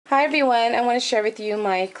Hi everyone, I want to share with you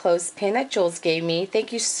my clothespin that Jules gave me.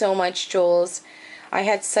 Thank you so much, Jules. I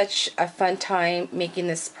had such a fun time making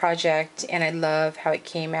this project and I love how it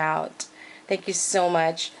came out. Thank you so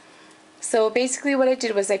much. So basically what I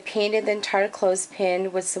did was I painted the entire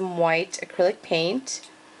clothespin with some white acrylic paint.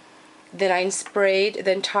 Then I sprayed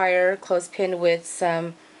the entire clothespin with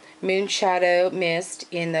some moon shadow mist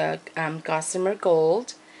in the gossamer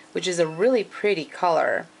gold, which is a really pretty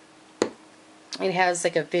color. It has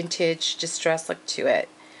like a vintage distress look to it.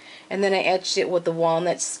 And then I edged it with the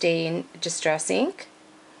walnut stain distress ink.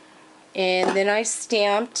 And then I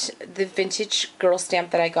stamped the vintage girl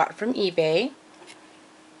stamp that I got from eBay.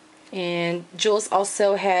 And Jules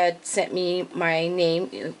also had sent me my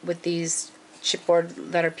name with these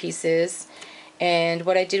chipboard letter pieces. And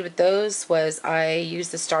what I did with those was I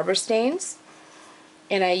used the Starburst Stains.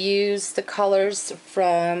 And I used the colors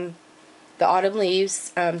from the Autumn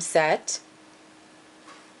Leaves set.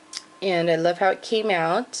 And I love how it came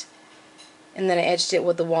out. And then I edged it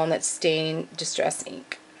with the walnut stain distress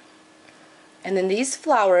ink. And then these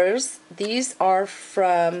flowers, these are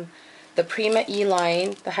from the Prima E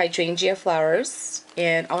line, the hydrangea flowers,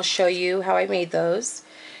 and I'll show you how I made those.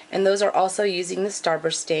 And those are also using the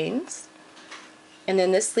Starburst Stains. And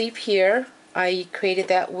then this leaf here, I created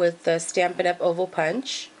that with the Stampin' Up! Oval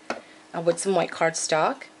Punch with some white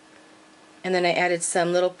cardstock. And then I added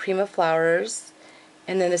some little Prima flowers.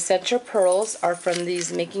 And then the center pearls are from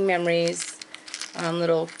these Making Memories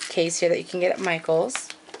little case here that you can get at Michael's.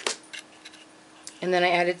 And then I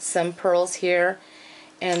added some pearls here,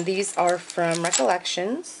 and these are from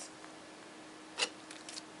Recollections.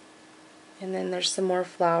 And then there's some more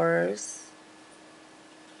flowers.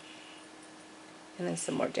 And then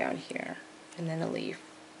some more down here. And then a leaf.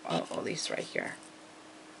 Oh, leaves right here.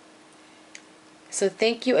 So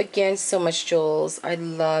thank you again so much, Jules. I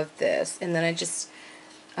love this. And then I just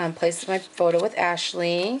placed my photo with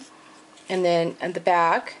Ashley. And then at the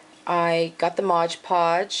back, I got the Mod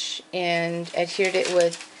Podge and adhered it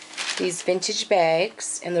with these vintage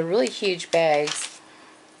bags, and they're really huge bags.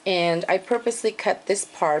 And I purposely cut this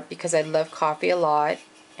part because I love coffee a lot,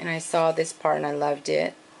 and I saw this part and I loved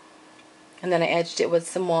it. And then I edged it with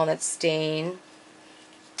some walnut stain.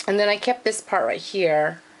 And then I kept this part right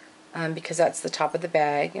here because that's the top of the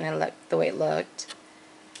bag, and I liked the way it looked.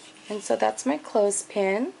 And so that's my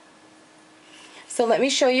clothespin. So let me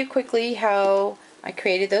show you quickly how I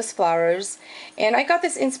created those flowers. And I got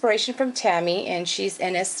this inspiration from Tammy, and she's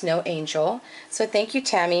NsSnowAngel. So thank you,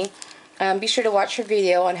 Tammy. Be sure to watch her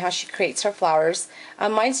video on how she creates her flowers.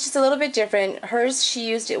 Mine's just a little bit different. Hers, she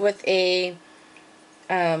used it with a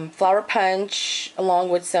flower punch along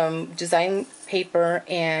with some design paper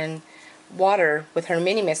and water with her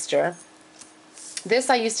mini mister. This,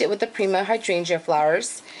 I used it with the Prima hydrangea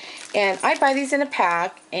flowers. And I buy these in a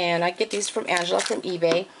pack, and I get these from Angela from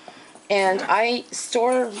eBay. And I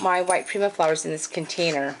store my white Prima flowers in this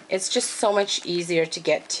container. It's just so much easier to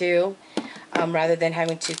get to rather than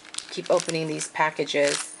having to keep opening these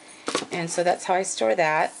packages. And so that's how I store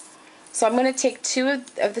that. So I'm going to take two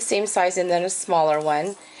of the same size and then a smaller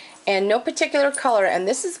one. And no particular color, and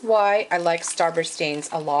this is why I like Starburst Stains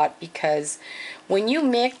a lot, because when you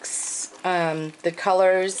mix the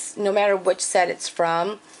colors, no matter which set it's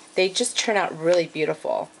from, they just turn out really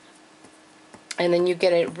beautiful. And then you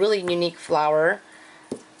get a really unique flower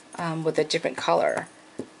with a different color.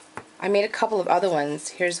 I made a couple of other ones.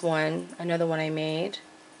 Here's one, another one I made.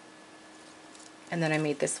 And then I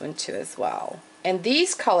made this one too as well. And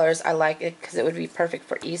these colors, I like it because it would be perfect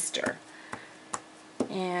for Easter.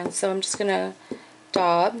 And so I'm just going to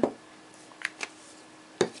daub.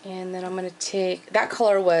 And then I'm going to take, that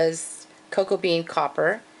color was Cocoa Bean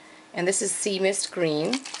Copper. And this is Sea Mist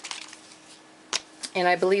Green. And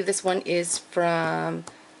I believe this one is from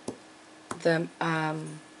the, I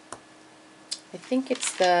think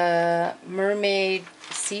it's the Mermaid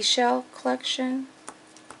Seashell collection.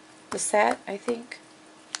 The set, I think.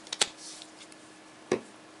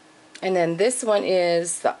 And then this one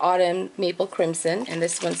is the Autumn Maple Crimson, and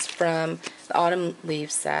this one's from the Autumn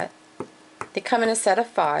Leaves set. They come in a set of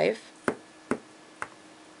 5.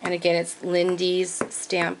 And again, it's Lindy's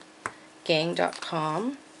Stampgang.com.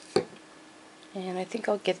 And I think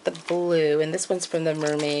I'll get the blue, and this one's from the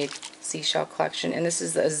Mermaid Seashell collection, and this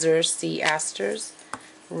is the Azure Sea Asters.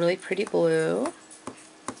 Really pretty blue.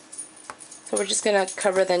 So we're just going to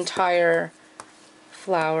cover the entire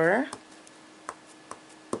flower.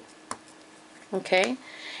 Okay,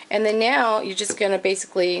 and then now you're just going to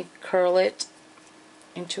basically curl it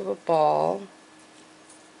into a ball.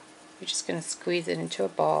 You're just going to squeeze it into a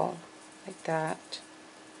ball like that.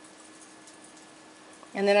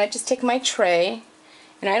 And then I just take my tray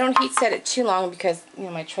And I don't heat set it too long because, you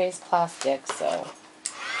know, my tray is plastic, so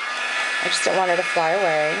I just don't want it to fly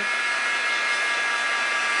away.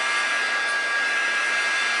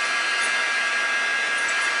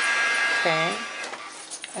 Okay.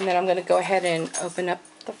 And then I'm going to go ahead and open up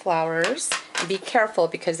the flowers. And be careful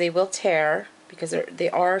because they will tear because they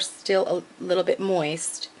are still a little bit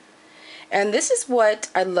moist. And this is what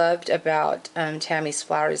I loved about Tammy's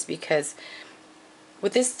flowers, because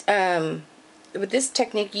with this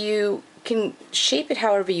technique you can shape it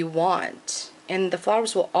however you want, and the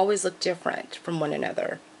flowers will always look different from one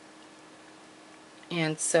another.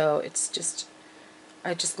 And so it's just,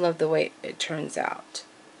 I just love the way it turns out.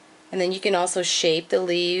 And then you can also shape the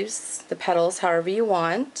leaves, the petals, however you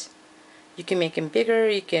want. You can make them bigger,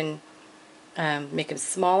 you can make them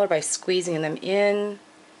smaller by squeezing them in,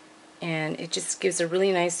 and it just gives a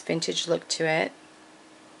really nice vintage look to it.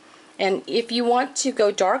 And if you want to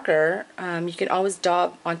go darker, you can always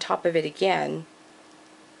daub on top of it again,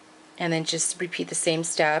 and then just repeat the same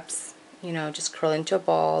steps. You know, just curl into a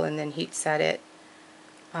ball and then heat set it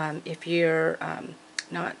if you're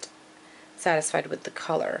not satisfied with the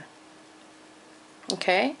color.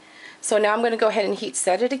 Okay, so now I'm going to go ahead and heat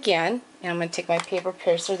set it again, and I'm going to take my paper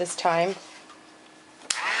piercer this time.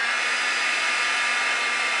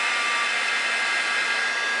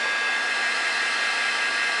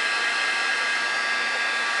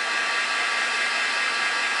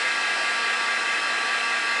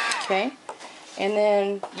 Okay, and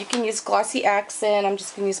then you can use glossy accent. I'm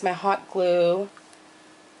just going to use my hot glue.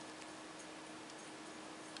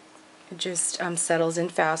 It just settles in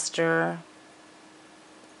faster.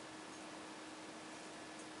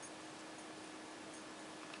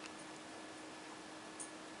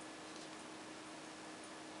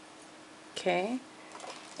 Okay,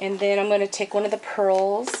 and then I'm going to take one of the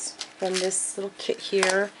pearls from this little kit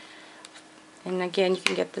here, and again you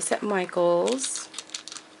can get this at Michael's.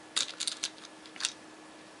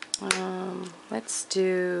 Let's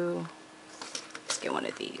get one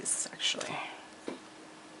of these actually.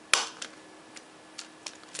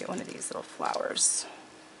 Get one of these little flowers.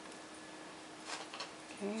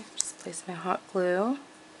 Okay, just place my hot glue.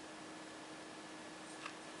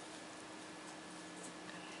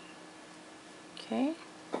 Okay,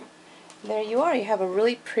 there you are. You have a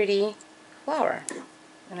really pretty flower,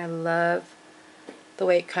 and I love the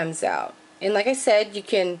way it comes out. And like I said, you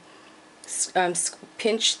can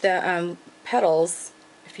pinch the petals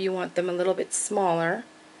if you want them a little bit smaller.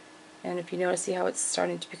 And if you notice, see how it's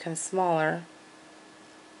starting to become smaller.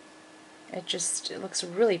 It looks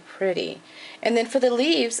really pretty. And then for the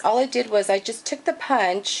leaves, all I did was I just took the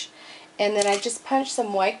punch, and then I just punched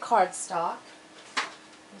some white cardstock.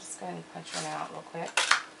 I'm just going to punch one out real quick.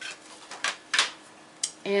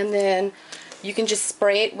 And then you can just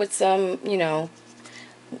spray it with some, you know,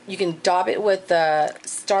 you can daub it with the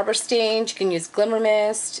Starburst Stains. You can use Glimmer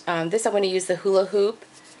Mist. This I'm going to use the Hula Hoop.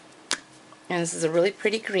 And this is a really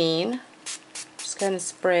pretty green. Just going to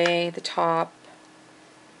spray the top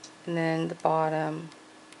and then the bottom.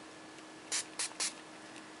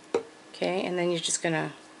 Okay, and then you're just going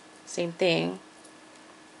to, same thing,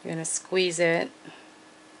 you're going to squeeze it.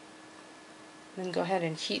 Then go ahead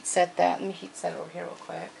and heat set that. Let me heat set it over here real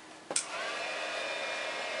quick.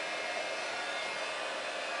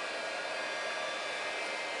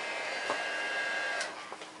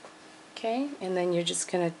 Okay, and then you're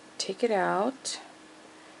just going to take it out,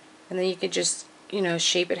 and then you can just, you know,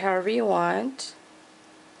 shape it however you want.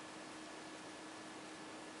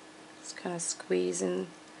 Just kind of squeeze in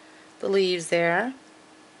the leaves there,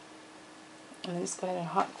 and then just go ahead and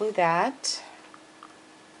hot glue that,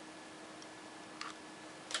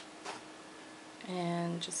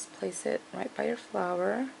 and just place it right by your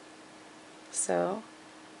flower, so,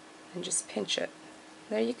 and just pinch it.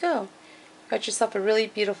 There you go. Got yourself a really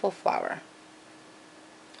beautiful flower.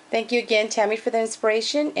 Thank you again, Tammy, for the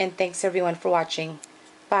inspiration, and thanks everyone for watching.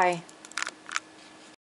 Bye.